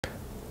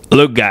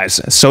Look guys,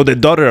 so the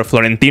daughter of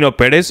Florentino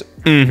Perez,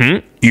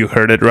 you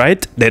heard it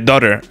right, the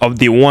daughter of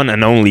the one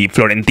and only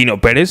Florentino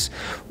Perez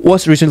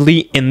was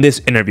recently in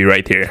this interview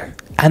right here.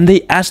 And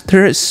they asked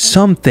her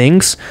some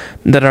things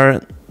that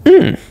are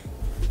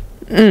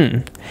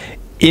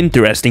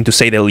interesting to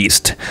say the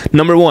least.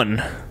 Number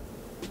one,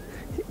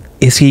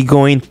 is he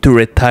going to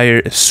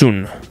retire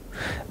soon?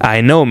 I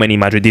know many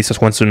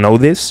Madridistas want to know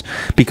this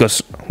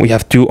because we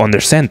have to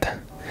understand.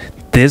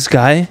 This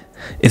guy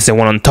is the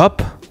one on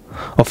top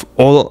of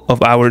all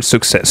of our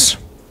success.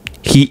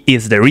 He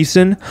is the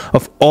reason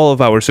of all of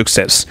our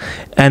success.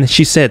 And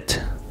she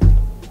said,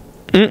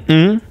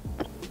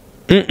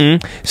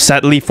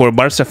 sadly for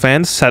Barca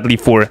fans, sadly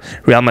for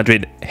Real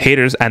Madrid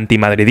haters,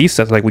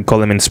 anti-Madridistas like we call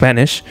them in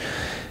Spanish,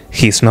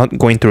 he's not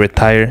going to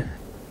retire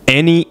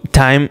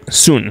anytime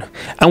soon.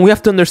 And we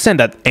have to understand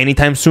that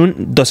anytime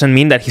soon doesn't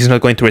mean that he's not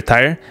going to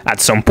retire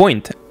at some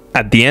point.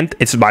 At the end,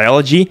 it's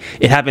biology.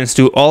 It happens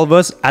to all of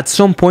us. At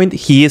some point,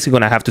 he is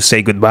going to have to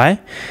say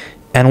goodbye.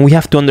 And we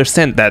have to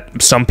understand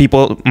that some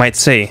people might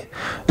say,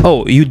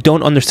 oh, you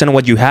don't understand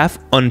what you have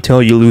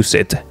until you lose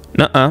it.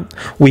 Nuh-uh.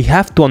 We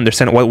have to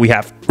understand what we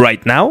have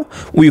right now.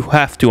 We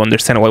have to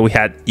understand what we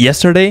had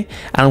yesterday.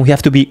 And we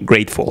have to be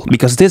grateful.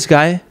 Because this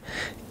guy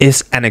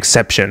is an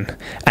exception.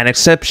 An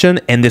exception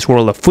in this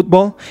world of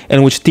football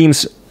in which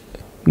teams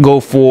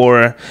go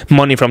for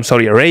money from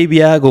Saudi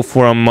Arabia, go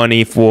for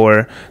money from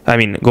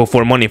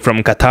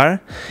Qatar,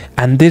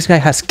 and this guy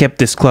has kept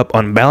this club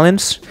on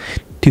balance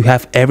to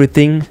have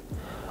everything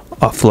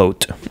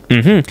afloat.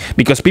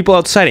 Because people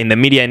outside in the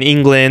media in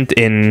England,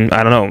 in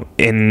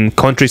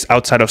countries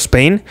outside of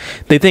Spain,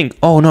 they think,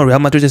 oh no, Real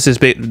Madrid is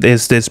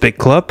this big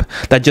club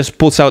that just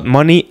pulls out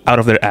money out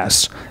of their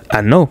ass.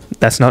 And no,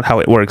 that's not how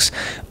it works.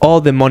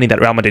 All the money that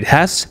Real Madrid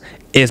has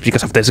is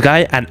because of this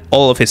guy and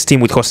all of his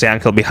team with Jose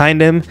Angel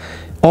behind him.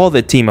 All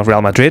the team of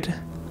Real Madrid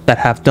that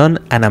have done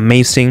an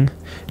amazing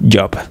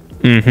job.